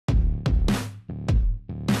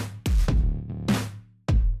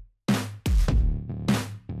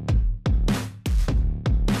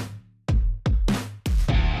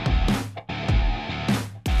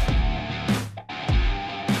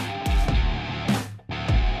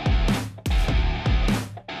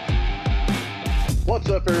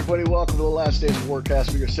What's up, everybody? Welcome to the Last Days of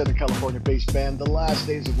Warcast. We are Southern California-based band, The Last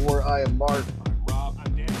Days of War. I am Mark. I'm Rob.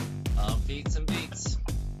 I'm Dan. Beats and beats.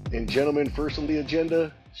 And gentlemen, first on the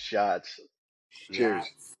agenda, shots. Cheers.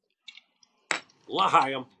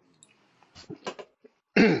 L'chaim.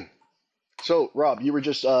 So, Rob, you were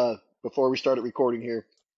just, before we started recording here,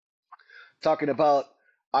 talking about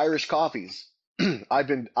Irish coffees. I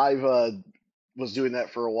was doing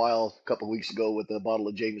that for a while, a couple of weeks ago with a bottle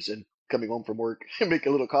of Jameson, coming home from work, make a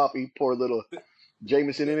little coffee, pour a little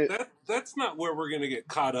Jameson in it. That's not where we're going to get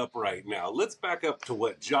caught up right now. Let's back up to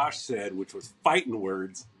what Josh said, which was fighting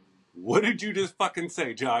words. What did you just fucking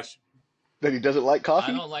say, Josh? That he doesn't like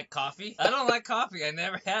coffee? I don't like coffee. I don't like coffee. I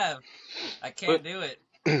never have. I can't do it.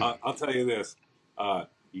 I'll tell you this.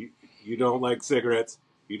 You don't like cigarettes.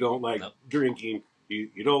 You don't like drinking.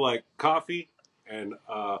 You don't like coffee. And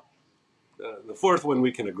the fourth one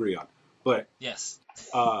we can agree on. But yes.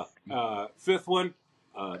 Fifth one,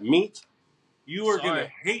 meat. You are going to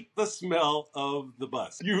hate the smell of the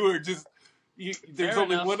bus. You are just... there's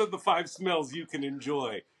only one of the 5 smells you can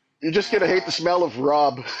enjoy. You're just going to hate the smell of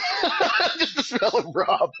Rob. Just the smell of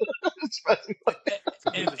Rob.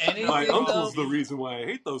 My uncle's the reason why I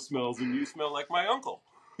hate those smells, and you smell like my uncle.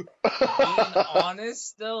 Being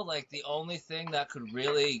honest, though, like, the only thing that could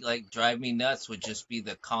really, like, drive me nuts would just be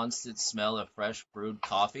the constant smell of fresh brewed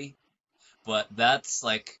coffee. But that's,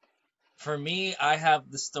 like... For me, I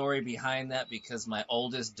have the story behind that because my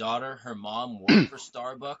oldest daughter, her mom worked for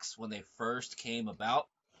Starbucks when they first came about.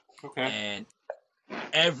 Okay. And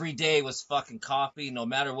every day was fucking coffee. No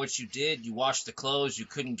matter what you did, you washed the clothes, you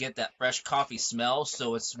couldn't get that fresh coffee smell.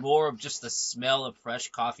 So it's more of just the smell of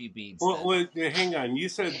fresh coffee beans. Well, hang on. You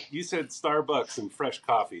said Starbucks and fresh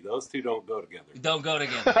coffee. Those two don't go together. Don't go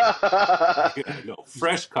together. No,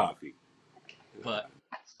 fresh coffee. But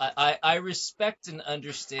I respect and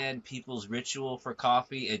understand people's ritual for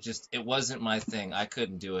coffee. It wasn't my thing. I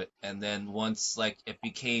couldn't do it. And then once, like, it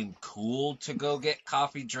became cool to go get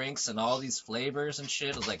coffee drinks and all these flavors and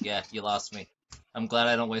shit, I was like, yeah, you lost me. I'm glad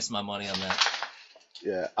I don't waste my money on that.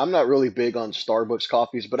 Yeah, I'm not really big on Starbucks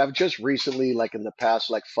coffees, but I've just recently, like in the past,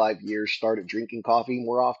 like 5 years, started drinking coffee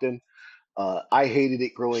more often. I hated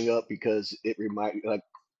it growing up because it reminded, like,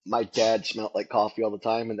 my dad smelled like coffee all the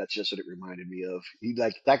time, and that's just what it reminded me of.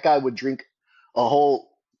 That guy would drink a whole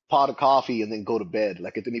pot of coffee and then go to bed.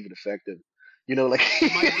 Like, it didn't even affect him. You know, like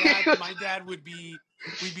my dad we'd be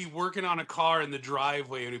working on a car in the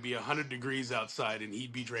driveway, and it'd be 100 degrees outside, and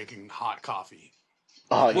he'd be drinking hot coffee.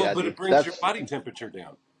 Oh, well, yeah, but dude. it brings your body temperature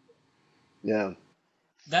down. Yeah.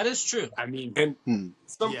 That is true. I mean, and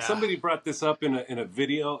somebody brought this up in a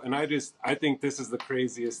video, and I think this is the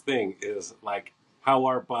craziest thing is like how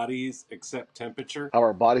our bodies accept temperature. How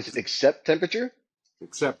our bodies accept temperature?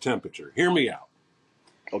 Accept temperature. Hear me out.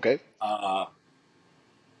 Okay.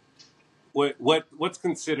 What's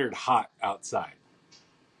considered hot outside?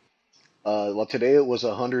 Well, today it was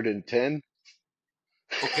 110.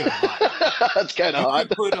 Okay, That's kind of hot. You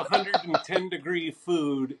could put 110 degree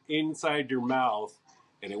food inside your mouth,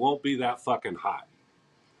 and it won't be that fucking hot.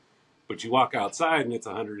 But you walk outside and it's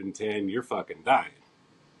 110, you're fucking dying.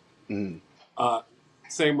 Mm.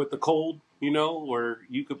 Same with the cold, you know, where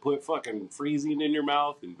you could put fucking freezing in your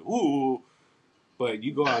mouth and but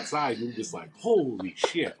you go outside and you're just like, holy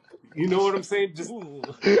shit. You know what I'm saying? Just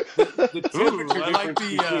the temperature difference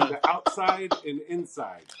between the outside and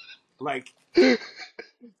inside. Like,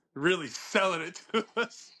 really selling it to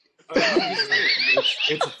us.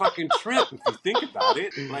 It's a fucking trip if you think about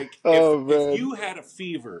it. Like, if you had a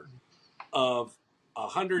fever of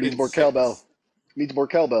 106... Needs more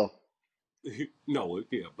cowbell. No,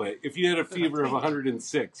 yeah, but if you had a fever of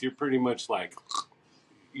 106, you're pretty much like,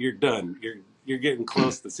 you're done. You're getting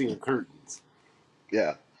close to seeing curtains.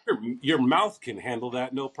 Yeah. Your mouth can handle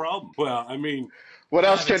that, no problem. Well, I mean... What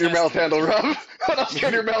else can your mouth handle, Rob? What else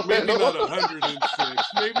can your mouth handle? Maybe not 106.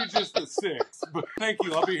 Maybe just a 6. But thank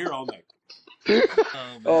you. I'll be here all night.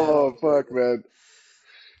 Oh, fuck, man.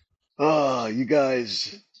 Oh, you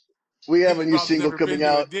guys. We have a new single coming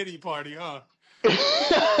out. A Diddy party, huh?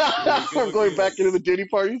 I'm going back into the Diddy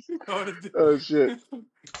parties? Oh, shit.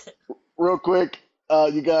 Real quick,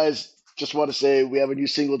 you guys, just want to say we have a new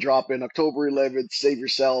single dropping October 11th. Save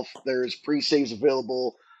yourself. There's pre-saves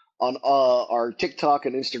available on our TikTok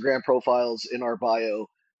and Instagram profiles in our bio.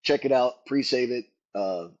 Check it out. Pre-save it.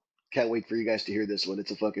 Can't wait for you guys to hear this one. It's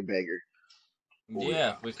a fucking banger.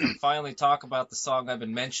 Yeah, we can finally talk about the song I've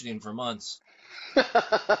been mentioning for months.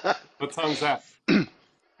 What song's that?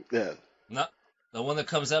 Yeah. No, the one that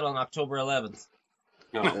comes out on October 11th.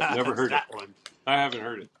 No, never heard that it. one. I haven't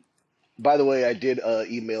heard it. By the way, I did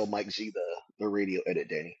email Mike Z the radio edit,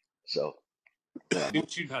 Danny. So Yeah.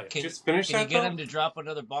 Didn't you Oh, yeah. just finish Can you that get though? him to drop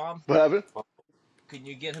another bomb? What happened? Can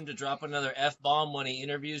you get him to drop another F bomb when he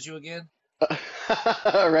interviews you again?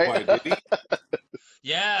 Right? Why did he?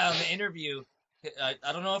 Yeah, on the interview. I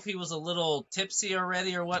don't know if he was a little tipsy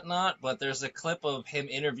already or whatnot, but there's a clip of him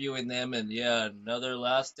interviewing them, and yeah, another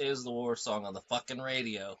Last Days of the War song on the fucking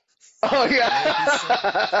radio. Oh The way he said,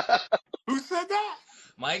 yeah. Who said that?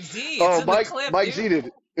 Mike Z, it's Oh, in the clip, Mike Z dude.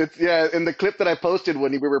 did. It's yeah. In the clip that I posted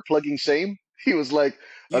when we were plugging Same, he was like,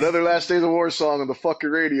 He's. "Another Last Days of War song on the fucking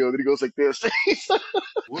radio." Then he goes like this.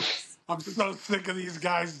 Whoops. I'm so sick of these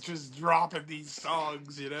guys just dropping these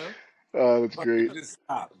songs. Oh, that's Fucking great. just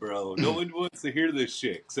stop, bro. No one wants to hear this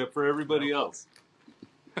shit except for everybody Nope. else.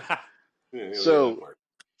 Yeah, look at that So, part.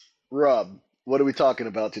 Rob, what are we talking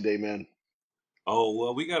about today, man? Oh,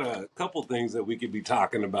 well, we got a couple things that we could be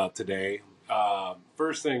talking about today.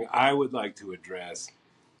 First thing I would like to address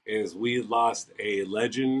is we lost a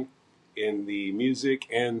legend in the music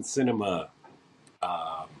and cinema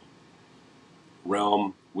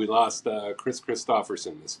realm. We lost Chris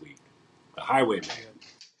Christopherson this week, the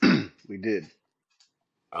Highwayman. We did.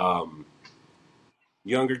 Um,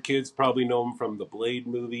 Younger kids probably know him from the Blade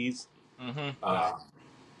movies, Mm-hmm.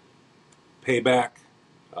 Payback,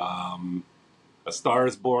 A Star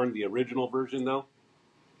is Born, the original version, though.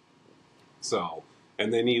 So,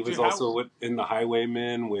 and then he was Dude, also in The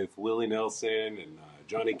Highwaymen with Willie Nelson and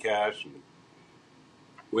Johnny Cash and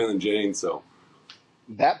Waylon Jennings. So,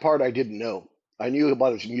 That part I didn't know. I knew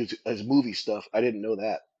about his music, his movie stuff. I didn't know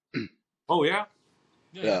that. oh yeah,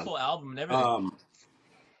 Yeah, he had a Yeah, full album and everything.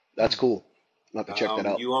 that's cool. I'll have to check that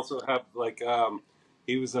out. you also have like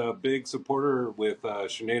he was a big supporter with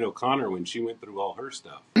Sinead O'Connor when she went through all her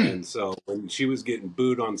stuff, and so when she was getting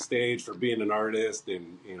booed on stage for being an artist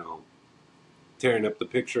and tearing up the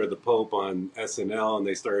picture of the Pope on SNL, and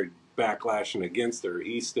they started backlashing against her,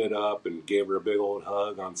 he stood up and gave her a big old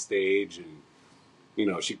hug on stage,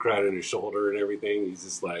 and she cried on his shoulder and everything. He's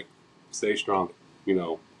just like, stay strong,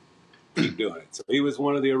 keep doing it. So he was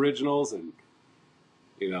one of the originals, and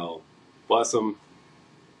bless him.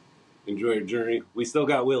 Enjoy your journey. We still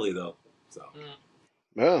got Willie though, so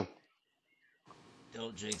Yeah,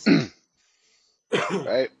 Don't jinx it.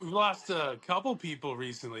 right. we've lost a couple people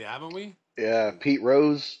recently, haven't we? Yeah, Pete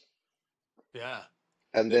Rose, Yeah.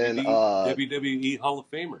 and then WWE Hall of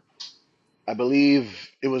Famer. I believe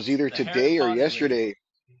it was either The Harry today or Potter lady, yesterday.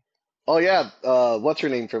 Oh yeah, what's her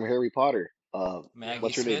name from Harry Potter? Maggie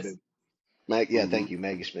What's her name? Smith. Man? Yeah, Mm-hmm. thank you,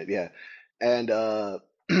 Maggie Smith. Yeah, and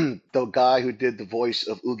the guy who did the voice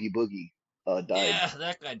of Oogie Boogie died. Yeah,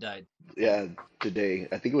 that guy died. Yeah, today.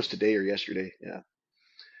 I think it was today or yesterday. Yeah,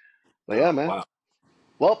 but yeah, Oh man. wow.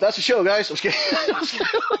 Well, that's the show, guys. I'm just kidding.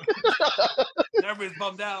 Everybody's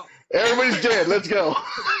bummed out. Everybody's dead. Let's go.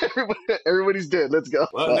 Everybody's dead. Let's go.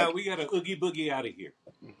 Well, Fuck. now we got to oogie boogie out of here.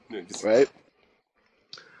 Right.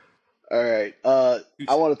 All right.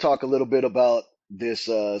 I want to talk a little bit about this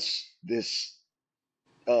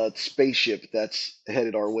spaceship that's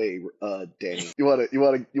headed our way. Danny, you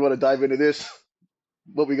wanna dive into this?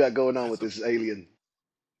 What we got going on with this alien?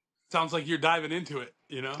 Sounds like you're diving into it.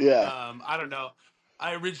 Yeah. I don't know.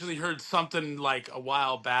 I originally heard something like a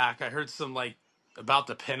while back. I heard some like about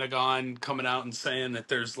the Pentagon coming out and saying that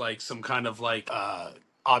there's like some kind of like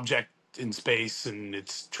object in space and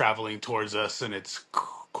it's traveling towards us and it's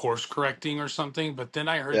course correcting or something. But then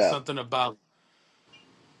I heard Yeah. something about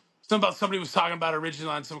somebody was talking about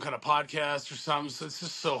originally on some kind of podcast or something. So it's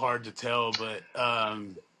just so hard to tell. But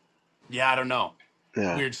yeah, I don't know.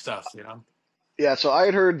 Yeah. Weird stuff. Yeah. So I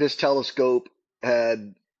had heard this telescope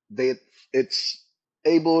had they it's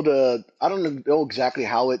able to. I don't know exactly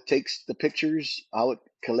how it takes the pictures, how it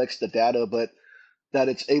collects the data, but that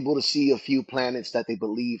it's able to see a few planets that they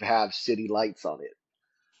believe have city lights on it.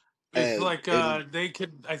 It's And like in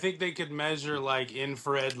I think they could measure like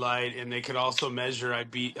infrared light, and they could also measure I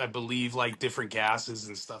believe like different gases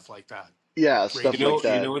and stuff like that. yeah, stuff You Radio like know,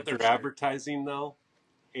 you that. know what they're infrared. advertising though?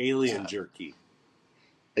 What's Alien that? jerky.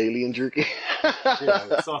 Alien jerky. Yeah,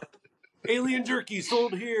 it's all alien jerky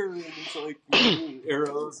sold here, and it's like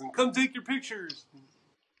arrows and come take your pictures.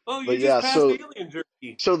 Oh, you But just yeah, passed so alien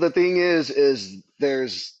jerky. so the thing is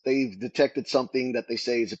they've detected something that they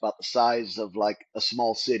say is about the size of like a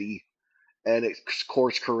small city, and it's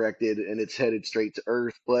course corrected and it's headed straight to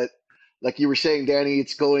Earth. But like you were saying, Danny,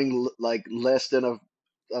 it's going like less than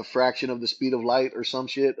a fraction of the speed of light or some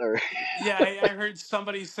shit. Or Yeah, I heard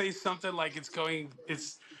somebody say something like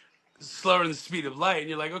it's slower than the speed of light, and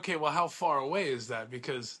you're like, okay, well, how far away is that?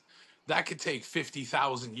 Because that could take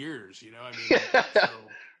 50,000 years. I mean, so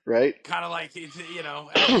right? kind of like it's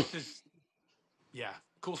just yeah,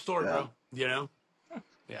 cool story, Yeah. bro.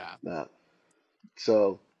 Yeah. Nah.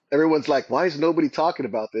 So everyone's like, why is nobody talking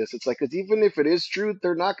about this? It's like, because even if it is true,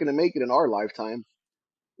 they're not going to make it in our lifetime.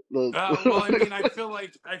 Well, I mean, I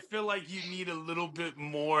feel like you need a little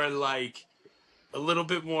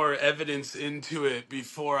bit more evidence into it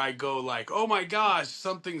before I go like, oh my gosh,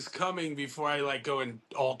 something's coming before I like go and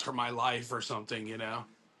alter my life or something, you know?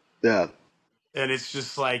 Yeah. And it's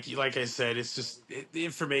just like I said, it's just the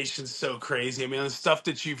information's so crazy. I mean, the stuff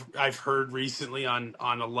that I've heard recently on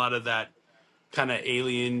a lot of that kind of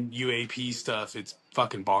alien UAP stuff, it's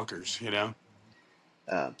fucking bonkers, you know?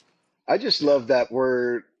 I just Yeah. love that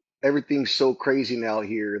everything's so crazy now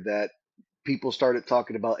here that people started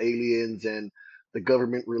talking about aliens and the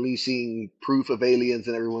government releasing proof of aliens,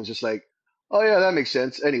 and everyone's just like, oh yeah, that makes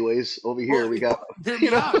sense. Anyways, over here Well, we got, hear you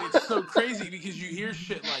me know, out. It's so crazy because you hear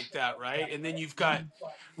shit like that, right? And then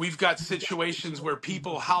we've got situations where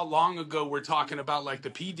people, how long ago we're talking about like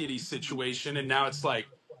the P Diddy situation, and now it's like,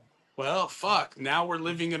 well, fuck. Now we're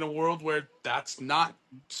living in a world where that's not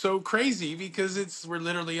so crazy because we're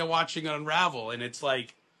literally watching it unravel, and it's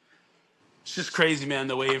like it's just crazy, man.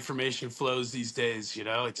 The way information flows these days, you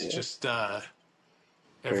know, it's yeah, just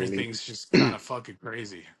apparently everything's just kind of fucking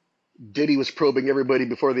crazy. Diddy was probing everybody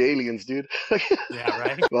before the aliens, dude. Yeah,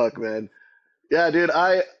 right. Fuck, man. Yeah, dude.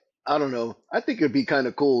 I don't know. I think it'd be kind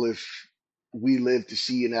of cool if we lived to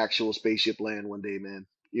see an actual spaceship land one day, man.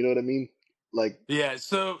 You know what I mean? Like, Yeah.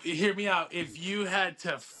 So hear me out. If you had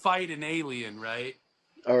to fight an alien, right?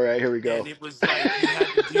 all right, here we go. And it was like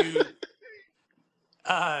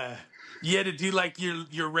uh you had to do like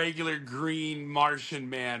your regular green Martian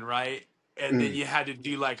man, right? And then Mm. you had to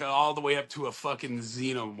do like all the way up to a fucking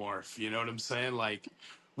xenomorph, you know what I'm saying? Like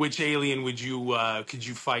which alien would you could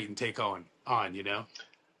you fight and take on, you know?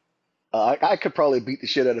 I could probably beat the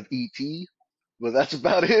shit out of ET, but that's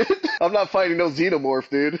about it. I'm not fighting no xenomorph,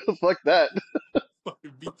 dude. Fuck that.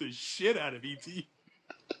 Fucking beat the shit out of ET.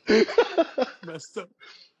 Messed up.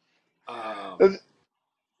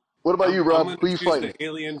 What about you, I'm Rob? gonna Who you choose fighting? the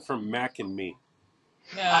alien from Mac and Me.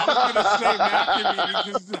 I Nah, was gonna say Mac and me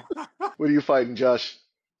because What are you fighting, Josh?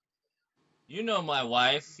 you know my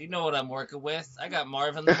wife. You know what I'm working with. I got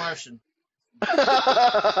Marvin the Martian.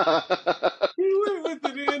 He went with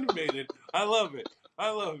an animated. I love it. I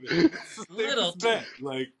love it. It's the Little, safest bet.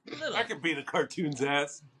 Like I little. could beat a cartoon's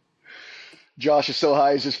ass. Josh is so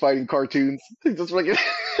high, he's just fighting cartoons. He's just fucking.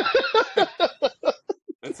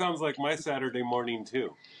 That sounds like my Saturday morning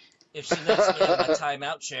too. If she lets me have my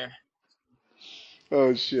timeout chair.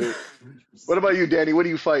 Oh shit! What about you, Danny? What are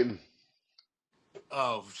you fighting?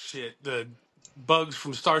 oh shit, the bugs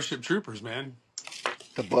from Starship Troopers, man.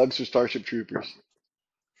 The bugs or Starship Troopers?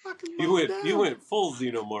 Fucking You low went down. full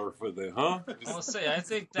xenomorph with it, huh? I Just want to say, I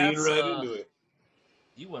think lean that's right into it.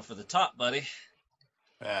 you went for the top, buddy.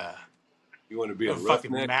 Yeah. You want to be a Oh,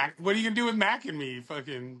 fucking roughneck? Mac. What are you gonna do with Mac and me?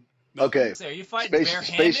 Fucking Okay, nothing. Say, are you fighting space.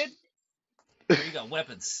 barehanded, or you got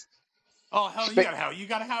weapons? Oh hell, Space. you gotta have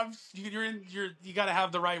you gotta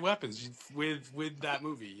have the right weapons with that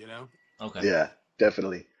movie, you know. Okay. Yeah,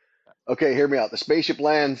 definitely. Okay, hear me out. The spaceship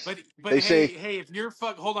lands. But They say hey, if you're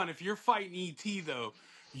hold on, if you're fighting ET though,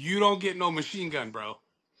 you don't get no machine gun, bro.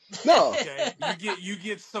 no, Okay, you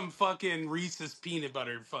get some fucking Reese's peanut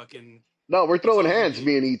butter. Fucking no. We're that's throwing all you hands, get.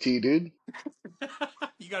 me and ET, dude.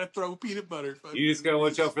 You gotta throw peanut butter, You just fucking gotta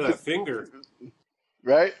watch out for Reese's. that finger.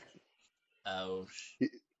 Right? Ouch.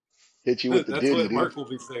 Hit you with the That's ditty, what dude. Mark will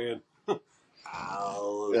be saying.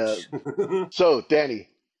 Uh, Ouch. so, Danny,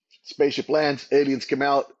 spaceship lands. Aliens come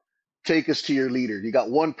out. Take us to your leader. You got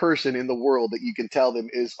one person in the world that you can tell them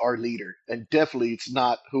is our leader, and definitely it's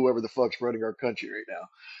not whoever the fuck's running our country right now.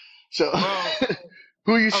 So, Well,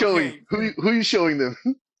 who are you showing? okay. Who are you showing them?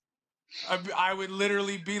 I would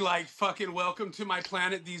literally be like, fucking, welcome to my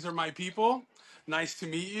planet. These are my people. Nice to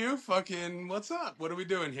meet you. Fucking, what's up? What are we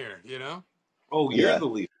doing here? You know? Oh, you're Yeah, the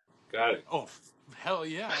leader. Got it. Oh, hell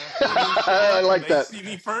yeah. If aliens show I up and like they that. see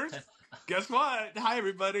me first, guess what? Hi,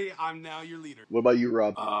 everybody. I'm now your leader. What about you,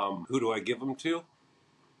 Rob? Who do I give them to?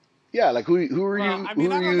 Yeah, like who are Well, you? I Who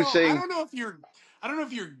mean, are I don't you know. saying? I don't know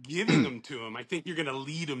if you're giving them to them. I think you're going to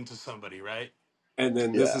lead them to somebody, right? And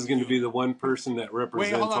then this Yeah, is going to be the one person that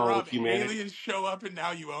Wait, hold represents on, all of Rob. humanity. Aliens show up and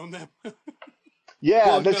now you own them. yeah.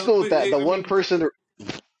 Well, Let's no, go with but that. The I one mean, person.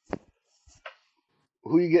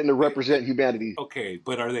 Who are you getting to it, represent humanity? okay,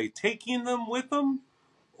 but are they taking them with them,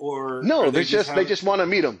 or are No, they there's just just they having? just want to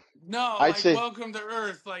meet him. No, I'd like say welcome to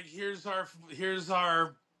Earth. Like here's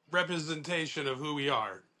our representation of who we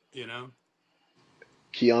are. You know.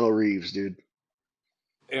 Keanu Reeves, dude.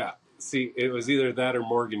 Yeah. See, it was either that or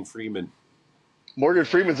Morgan Freeman. Morgan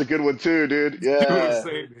Freeman's a Yeah. good one too, dude. You know what I'm Yeah.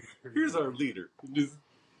 saying? Here's our leader. Just,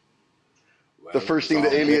 The Well, it first was thing the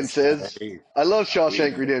all alien this says. guy. I love Wait a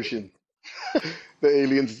Shawshank minute. Redemption. The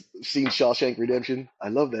aliens seen Shawshank Redemption. I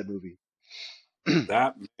love that movie.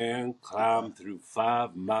 That man climbed through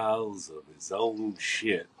 5 miles of his own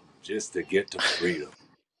shit just to get to freedom.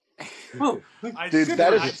 Oh, Dude, good that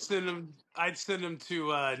for is. him. I'd send him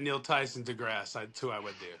to Neil Tyson deGrasse. That's who I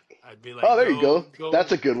would do. I'd be Oh, like, there you go.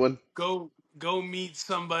 That's a good one. go meet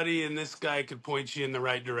somebody, and this guy could point you in the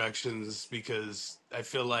right directions, because I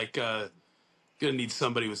feel like gonna need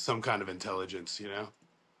somebody with some kind of intelligence, you know.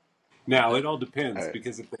 Now, it all All depends, right.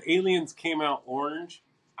 because if the aliens came out orange,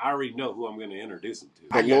 I already know who I'm going to introduce him to. The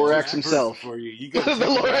I I got got you, Lorax just the man. person himself. for you. You The got to take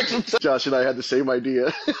him back. Lorax himself. Josh and I had the same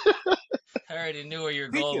idea. I already knew where you're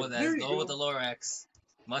Take going him. with that. There you Go with go. the Lorax,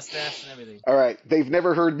 mustache and everything. All right. They've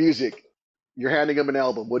never heard music. You're handing them an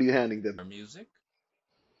album. What are you handing them? Or music.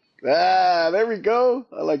 Ah, there we go.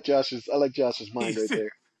 I like Josh's mind right He's there.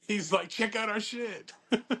 he's like, check out our shit.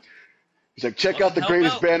 He's like, check Well, out then the help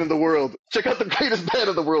greatest out. band in the world. Check out the greatest band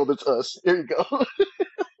in the world. It's us. Here you go.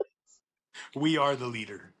 We are the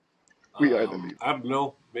leader. We are the leader. I don't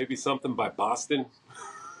know. Maybe something by Boston.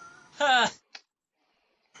 Ha!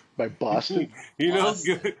 By Boston. You know,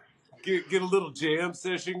 Boston. get a little jam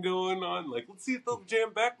session going on. Like, let's see if they'll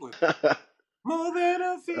jam back with more than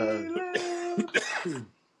a feeling.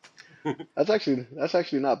 that's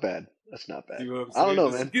actually not bad. That's not bad. See what I'm I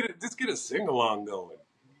don't saying? know, man. Just get a sing along going.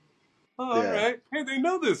 All Yeah. right. Hey, they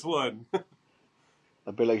know this one.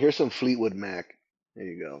 I'll be like, here's some Fleetwood Mac. There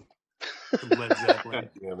you go. Some Led God Zeppelin.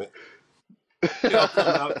 damn it. They all come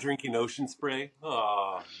out drinking ocean spray.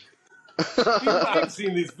 Aw. I've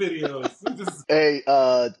seen these videos. Hey,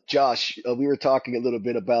 Josh, we were talking a little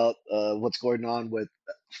bit about what's going on with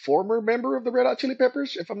former member of the Red Hot Chili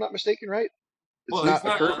Peppers, if I'm not mistaken, right? It's Well, he's not a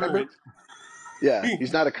not current member? current. Yeah,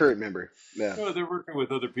 he's not a current member. Yeah. No, they're working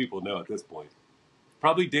with other people now at this point.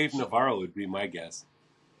 Probably Dave Navarro would be my guess.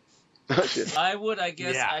 Oh, shit. I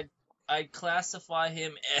guess, Yeah. I'd classify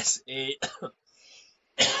him as a,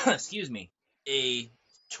 excuse me, a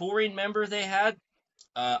touring member they had.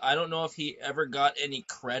 I don't know if he ever got any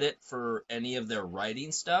credit for any of their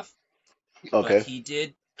writing stuff, but Okay. he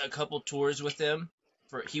did a couple tours with them.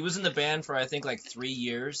 He was in the band for I think like 3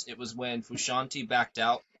 years. It was when Fushanti backed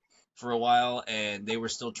out for a while, and they were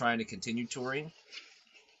still trying to continue touring.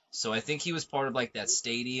 So I think he was part of like that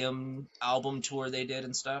stadium album tour they did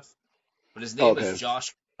and stuff. But his name Okay. is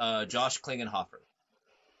Josh Klingenhofer.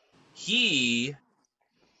 He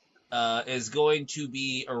is going to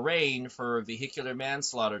be arraigned for vehicular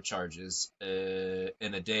manslaughter charges in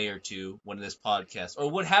a day or two when this podcast, or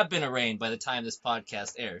would have been arraigned by the time this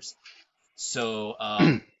podcast airs. So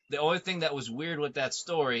the only thing that was weird with that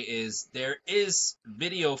story is there is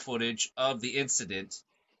video footage of the incident,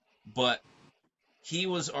 but he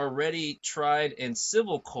was already tried in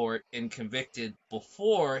civil court and convicted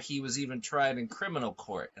before he was even tried in criminal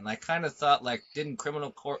court. And I kind of thought, like, didn't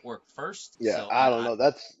criminal court work first? Yeah, So I don't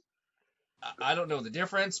know. I don't know the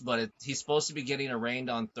difference, but he's supposed to be getting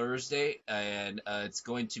arraigned on Thursday, and it's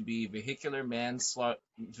going to be vehicular manslaughter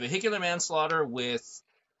with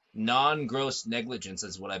non-gross negligence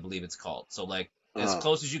is what I believe it's called. So, like, as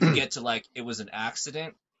close as you can get to, like, it was an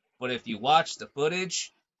accident. But if you watch the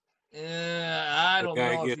footage, I don't The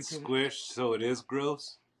guy know if you gets can. squished, so it is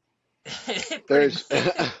gross. There's.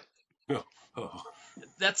 Oh.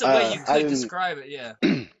 That's a way you I could didn't. describe it, yeah.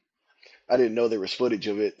 I didn't know there was footage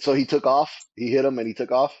of it. So he took off. He hit him and he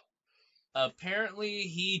took off. Apparently,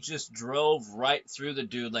 he just drove right through the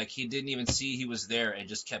dude, like he didn't even see he was there and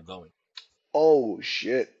just kept going. Oh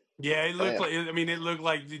shit! Yeah, it looked Damn. like. I mean, it looked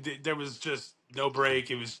like there was just no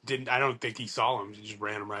break. It was didn't. I don't think he saw him. He just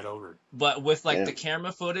ran him right over. But with like Damn. the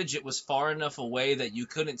camera footage, it was far enough away that you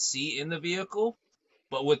couldn't see in the vehicle.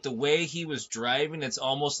 But with the way he was driving, it's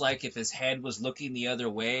almost like if his head was looking the other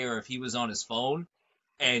way or if he was on his phone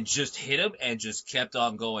and just hit him and just kept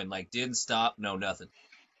on going. Like, didn't stop, no nothing.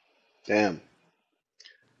 Damn.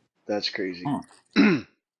 That's crazy. Hmm.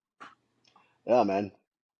 Yeah, man.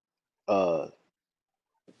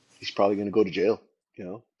 He's probably gonna go to jail. You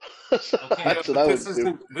know. Okay. Yeah, That's what but I would this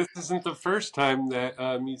assume. isn't the first time that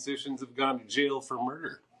musicians have gone to jail for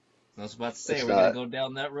murder. I was about to say, It's we're gonna not. go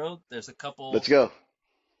down that road. There's a couple Let's go.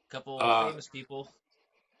 famous people.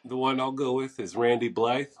 The one I'll go with is Randy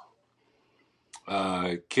Blythe.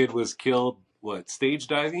 Kid was killed, stage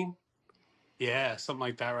diving? Yeah, something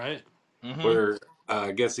like that, right? Mm-hmm. Where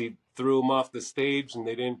I guess he threw him off the stage and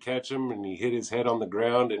they didn't catch him, and he hit his head on the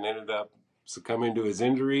ground and ended up succumbing to his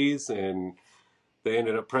injuries, and they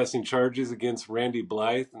ended up pressing charges against Randy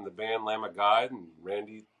Blythe and the band Lamb of God, and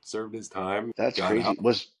Randy served his time. That's Got crazy. out.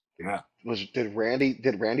 Yeah. Did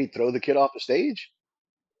Randy throw the kid off the stage?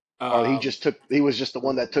 Or Um, he was just the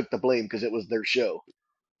one that took the blame because it was their show.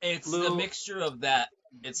 It's a little, mixture of that.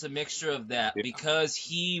 It's a mixture of that yeah, because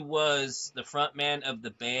he was the front man of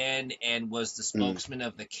the band and was the Mm, spokesman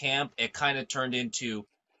of the camp. It kind of turned into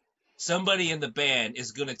somebody in the band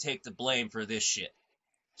is going to take the blame for this shit.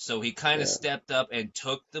 So he kind of yeah, stepped up and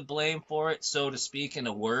took the blame for it, so to speak, in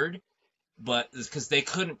a word. But because they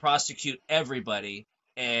couldn't prosecute everybody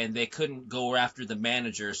and they couldn't go after the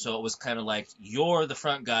manager, so it was kind of like, you're the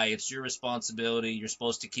front guy, it's your responsibility, you're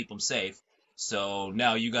supposed to keep them safe. So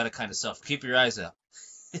now you got to kind of keep your eyes out.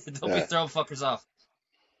 Don't be yeah. throwing fuckers off.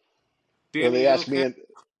 When Danny, they you ask me, okay? and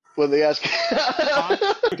when they ask,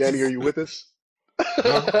 Huh? Danny, are you with us?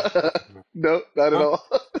 Huh? No, not at Huh? all.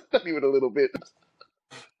 Not even a little bit.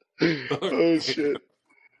 Oh Okay, shit.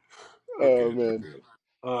 we're Oh good. We're man.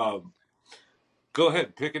 good. Go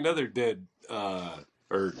ahead, pick another dead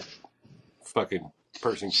or fucking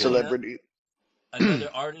person killer. Ano- Celebrity. Another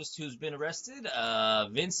artist who's been arrested,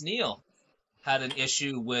 Vince Neil, had an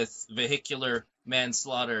issue with vehicular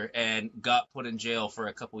manslaughter and got put in jail for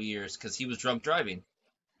a couple years because he was drunk driving.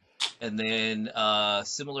 And then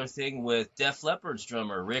similar thing with Def Leppard's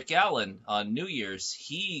drummer Rick Allen on New Year's.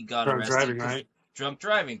 He got Drunk arrested driving, for right? drunk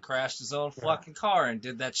driving, crashed his own Yeah. fucking car and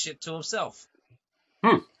did that shit to himself.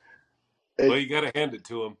 Hmm. Well, It, you got to hand it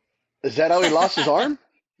to him. is that how he lost his arm?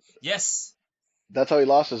 Yes, That's how he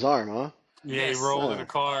lost his arm, huh? Yeah, he yes. rolled in a Ah, Uh,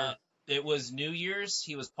 car. it was New Year's.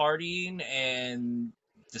 He was partying and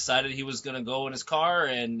decided he was gonna go in his car,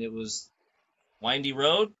 and it was windy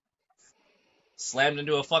road. Slammed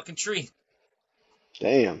into a fucking tree.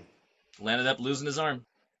 damn. Landed up losing his arm.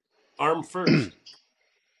 Arm first.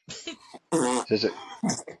 Is it?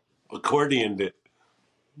 Accordioned it.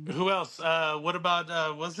 Who else? What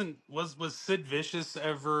about was Sid Vicious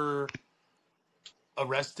ever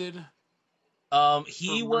arrested for murder?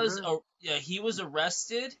 He was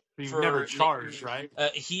arrested He was never for charged, right?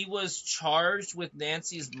 he was charged with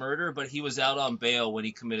Nancy's murder, but he was out on bail when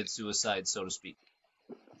he committed suicide, so to speak.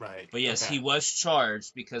 Right. But yes, Okay. he was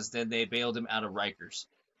charged because then they bailed him out of Rikers.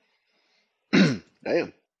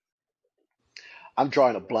 Damn. I'm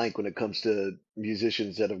drawing a blank when it comes to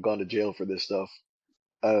musicians that have gone to jail for this stuff.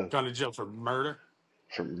 Uh, Gone to jail for murder.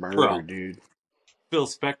 for murder, Well, dude. Phil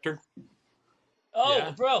Spector. Oh,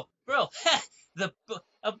 Yeah. bro, the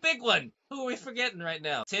a big one. Who are we forgetting right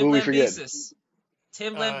now? Who Tim we forgetting? Lambesis.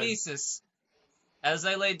 Tim Uh, Lambesis, as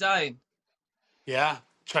I lay dying, yeah.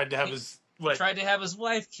 Tried to have he his what? tried to have his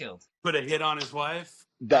wife killed. Put a hit on his wife.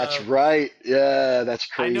 That's right. Yeah, that's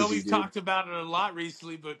I know crazy, we've dude. talked about it a lot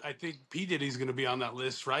recently, but I think P Diddy's going to be on that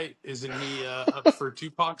list, right? Isn't he up for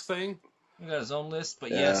Tupac's thing? He got his own list,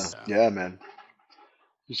 but Yeah, yes, Yeah. yeah, man.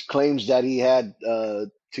 Just claims that he had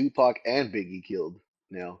Tupac and Biggie killed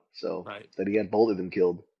now, so Right. that he had both of them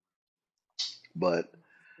killed. But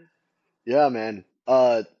yeah, man.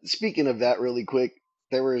 Speaking of that, really quick,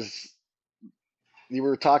 there was you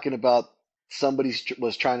were talking about somebody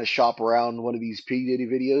was trying to shop around one of these P Diddy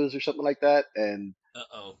videos or something like that, and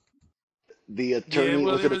uh-oh. the Yeah. attorney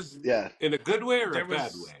Well, was there it? was Yeah, In a good way or a there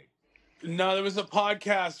bad was way? no, there was a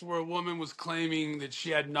podcast where a woman was claiming that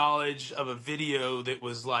she had knowledge of a video that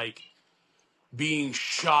was like being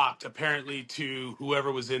shopped apparently to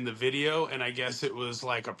whoever was in the video, and I guess it was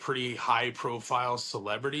like a pretty high profile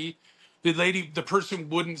celebrity. The person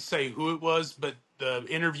wouldn't say who it was, but the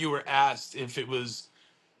interviewer asked if it was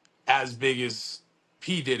as big as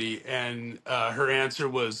P Diddy, and her answer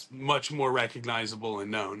was much more recognizable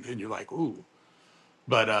and known. And you're like, ooh,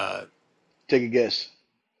 but take a guess.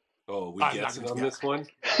 Oh, we I'm not guessing going to on guess. this one?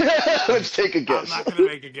 Let's take a I'm guess. not going to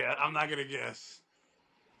make a guess. I'm not going to guess.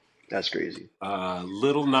 That's crazy.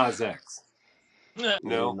 Little Nas X. Little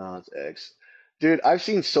No. Nas X. Dude, I've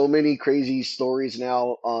seen so many crazy stories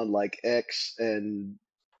now on like X and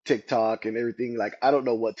TikTok and everything. Like, I don't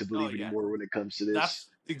know what to Oh believe yeah, anymore when it comes to this. that's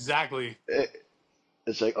exactly.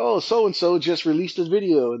 It's like, oh, so and so just released this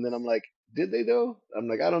video, and then I'm like, did they though? I'm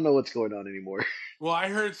like, I don't know what's going on anymore. Well, I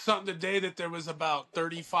heard something today that there was about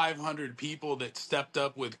 3,500 people that stepped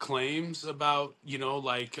up with claims about,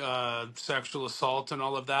 like sexual assault and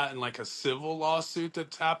all of that, and like a civil lawsuit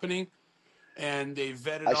that's happening. And they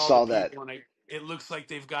vetted I all the saw that. people, and it looks like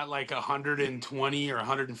they've got like 120 or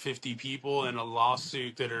 150 people in a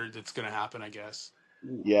lawsuit that's going to happen, I guess.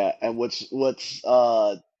 Ooh. Yeah, and what's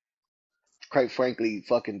quite frankly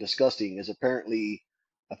fucking disgusting is apparently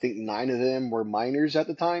I think nine of them were minors at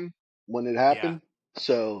the time when it Yeah, happened.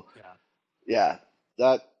 So yeah, yeah,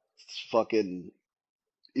 that's fucking.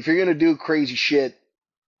 If you're gonna do crazy shit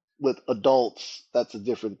with adults, that's a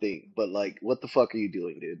different thing. But like, what the fuck are you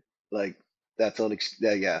doing, dude? Like,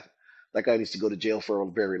 yeah, yeah. That guy needs to go to jail for a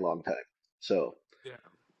very long time. So yeah.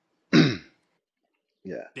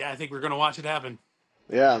 Yeah. Yeah, I think we're gonna watch it happen.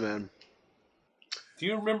 Yeah, man. Do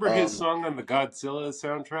you remember his song on the Godzilla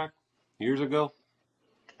soundtrack years ago?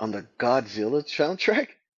 On the Godzilla soundtrack?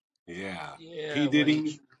 Yeah. P Yeah,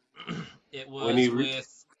 Diddy it when he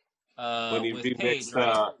was when he with Paige, remixed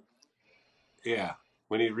right? yeah,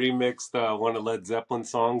 when he remixed one of Led Zeppelin's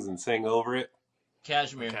songs and sang over it.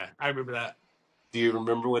 Cashmere. Okay, I remember that. Do you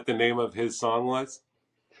remember what the name of his song was?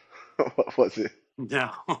 What was it?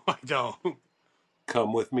 No, I don't.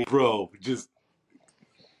 Come with me, bro. Just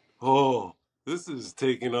this is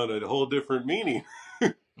taking on a whole different meaning.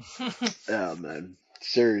 Oh man,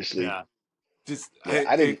 seriously. Yeah. Just Yeah,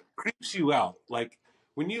 I didn't. it creeps you out. Like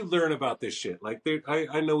when you learn about this shit. Like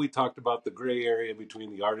I know we talked about the gray area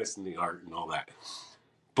between the artist and the art and all that.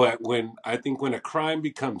 But when a crime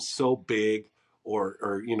becomes so big,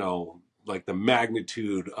 or like the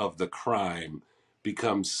magnitude of the crime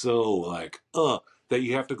becomes so like that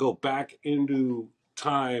you have to go back into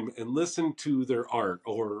time and listen to their art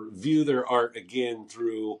or view their art again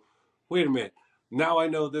through, wait a minute, now I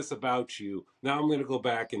know this about you, now I'm going to go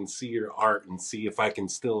back and see your art and see if I can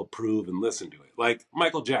still approve and listen to it. Like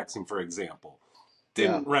Michael Jackson, for example, Yeah.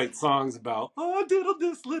 didn't write songs about, oh, diddle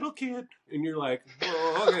this little kid. And you're like,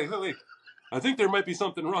 well, okay, wait. I think there might be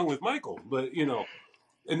something wrong with Michael. But,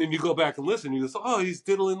 and then you go back and listen. You go, oh, he's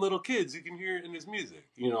diddling little kids. You can hear it in his music.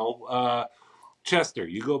 Chester,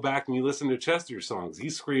 you go back and you listen to Chester's songs.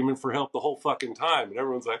 He's screaming for help the whole fucking time. And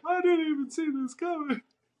everyone's like, I didn't even see this coming.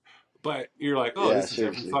 But you're like, oh, Yeah, this is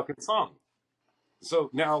every seriously. fucking song. So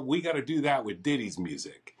now we got to do that with Diddy's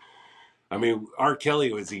music. I mean, R.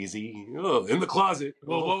 Kelly was easy. Oh, in the closet.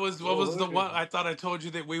 Well, what was the Okay. one? I thought I told you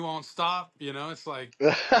that we won't stop. It's like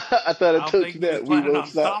I thought I I don't told you think he was that we planning won't on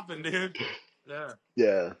stop. stopping, dude. Yeah.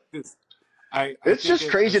 Yeah. I It's think just it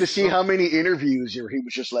crazy to was see how many interviews where he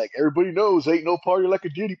was just like, everybody knows ain't no party like a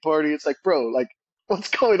Diddy party. It's like, bro, like, what's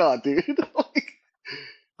going on, dude? Like,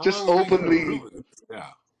 how just long are we going to openly, prove it? Yeah.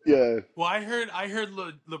 yeah. Well, I heard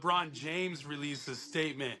LeBron James release a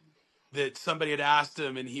statement that somebody had asked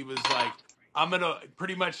him, and he was like, "I'm gonna,"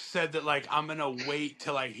 pretty much said that like I'm gonna wait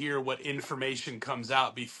till I hear what information comes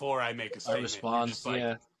out before I make a A statement. And you're just response, like,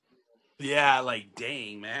 yeah. yeah, like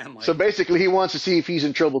dang, man, So like basically, he wants to see if he's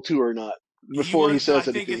in trouble too or not he before he wants. I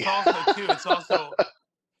says think anything. it's also too. It's also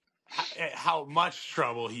how much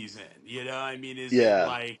trouble he's in. I mean, is it Yeah.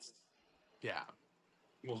 like, yeah?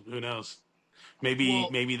 Well, who knows? Maybe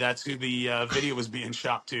Well, maybe that's who the video was being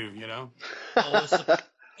shot to. oh,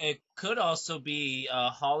 it could also be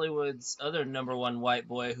Hollywood's other number one white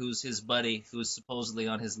boy, who's his buddy, who's supposedly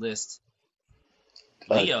on his list,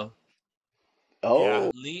 Uh, Leo. Yeah.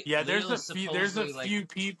 oh, Yeah, Leo's there's a supposedly like few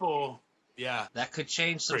people. Yeah, that could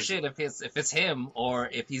change some crazy. shit if it's him or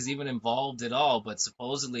if he's even involved at all. But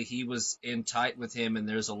supposedly he was in tight with him, and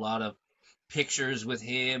there's a lot of pictures with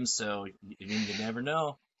him. So you never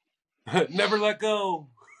know. Never let go.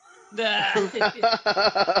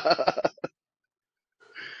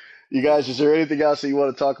 you guys, is there anything else that you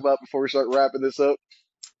want to talk about before we start wrapping this up?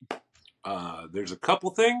 There's a couple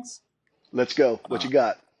things. Let's go. What Uh, you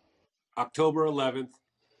got? October 11th,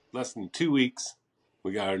 less than 2 weeks,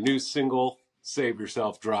 we got our new single, Save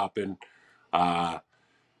Yourself, dropping.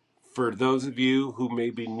 For those of you who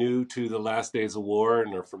may be new to the Last Days of War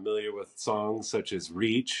and are familiar with songs such as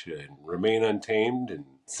Reach and Remain Untamed and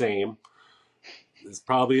Same, this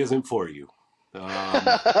probably isn't for you. Or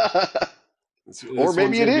This one's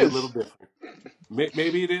maybe it going to be a little is. different.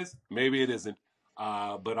 Maybe it is, maybe it isn't.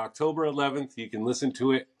 But October 11th, you can listen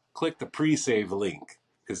to it. Click the pre-save link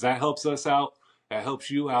because that helps us out. That helps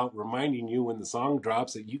you out, reminding you when the song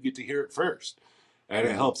drops that you get to hear it first. And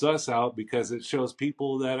it helps us out because it shows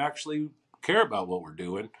people that actually care about what we're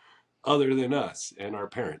doing other than us and our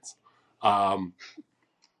parents.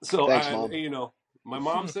 So, Thanks, Mom. my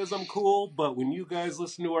mom says I'm cool, but when you guys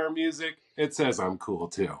listen to our music, it says I'm cool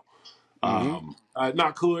too.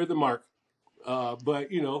 Not cooler than Mark, but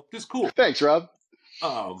just cool. Thanks, Rob.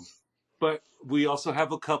 But we also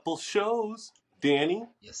have a couple shows. Danny,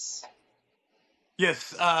 Yes.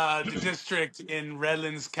 Yes, the district in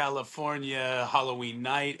Redlands, California, Halloween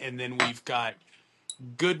night, and then we've got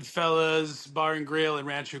Goodfellas Bar and Grill in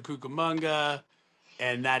Rancho Cucamonga,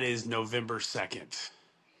 and that is November 2nd.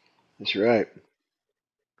 That's right.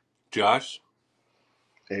 Josh,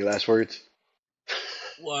 Any last words?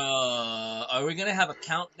 Well, are we gonna have a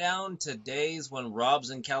countdown to days when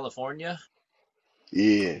Rob's in California?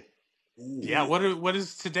 Yeah. Yeah, what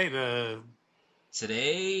is today?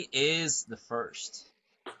 Today is the 1st,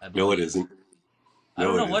 I no, it believe. isn't. I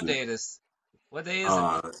don't No, know it what isn't. day it is. What day is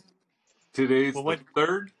it? Today's Well, the what?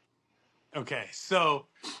 3rd. Okay, so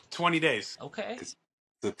 20 days. Okay.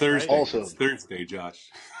 It's a Thursday. Right. Also, It's Thursday, Josh.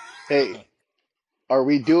 hey, are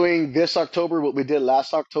we doing this October what we did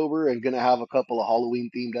last October and gonna have a couple of Halloween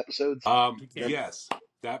themed episodes? Yes.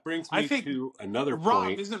 That brings I me think to another Rob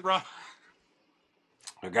point. isn't Rob.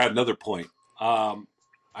 I got another point.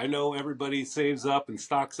 I know everybody saves up and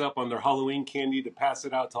stocks up on their Halloween candy to pass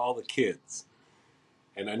it out to all the kids.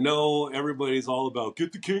 And I know everybody's all about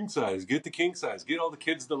get the king size, get the king size, get all the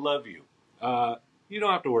kids to love you. You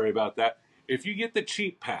don't have to worry about that. If you get the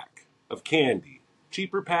cheap pack of candy,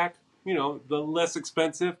 cheaper pack, the less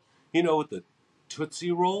expensive, with the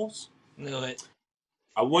Tootsie Rolls, Knew it.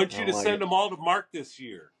 I want I you don't to like send it. them all to Mark this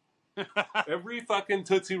year. Every fucking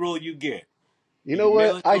Tootsie Roll you get, You you know can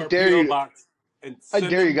mail what? it to our P.O. box and I send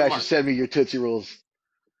dare you them to guys to Mark. send me your Tootsie Rolls.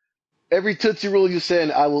 Every Tootsie Roll you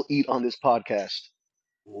send, I will eat on this podcast.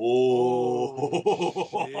 Oh.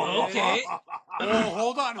 Oh shit! Okay. Oh,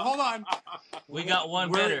 hold on. We got one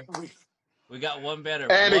We're better. We got one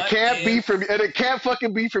better. And it What can't be if? from and it can't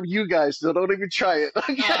fucking be from you guys, so don't even try it.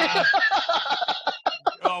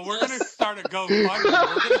 Okay? we're gonna Just start a GoFundMe. We're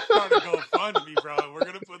gonna start a GoFundMe, bro. We're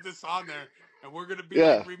gonna put this on there, and we're gonna be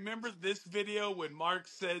like, Yeah, remember this video when Mark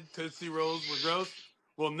said Tootsie Rolls were gross?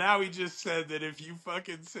 Well, now he just said that if you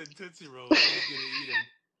fucking said Tootsie Rolls, he's gonna eat them.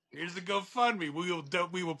 Here's the GoFundMe.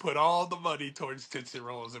 We will put all the money towards Tootsie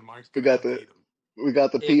Rolls, and Mark's we gonna got have to the eat them. we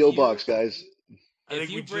got the if PO you box, guys. I if think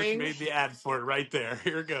we you just bring made the ad for it right there.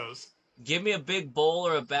 Here it goes. give me a big bowl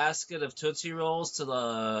or a basket of Tootsie Rolls to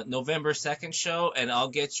the November 2nd show, and I'll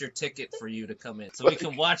get your ticket for you to come in, so we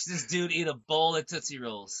can watch this dude eat a bowl of Tootsie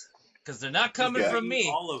Rolls. Because they're not He's coming gonna Yeah, from eat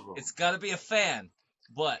me. all of them. It's got to be a fan.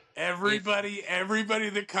 But if Everybody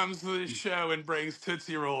that comes to the show and brings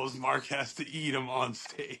Tootsie Rolls, Mark has to eat them on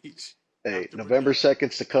stage hey, after we're November done.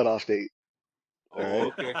 2nd's the cutoff date. All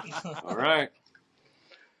Oh, right. okay. All right.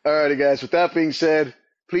 Alrighty, guys. With that being said,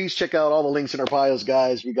 please check out all the links in our bios,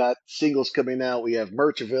 guys. We got singles coming out. We have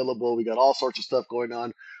merch available. We got all sorts of stuff going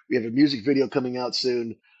on. We have a music video coming out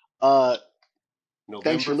soon. Uh,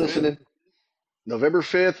 thanks for November 5th. listening. November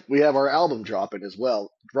 5th, we have our album dropping as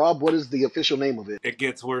well. Rob, what is the official name of it? It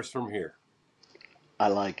gets worse from here. I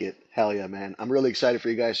like it. Hell yeah, man. I'm really excited for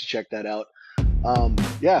you guys to check that out.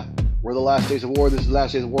 Yeah, we're the Last Days of War. This is the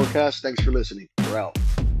Last Days of Warcast. Thanks for listening. We're out.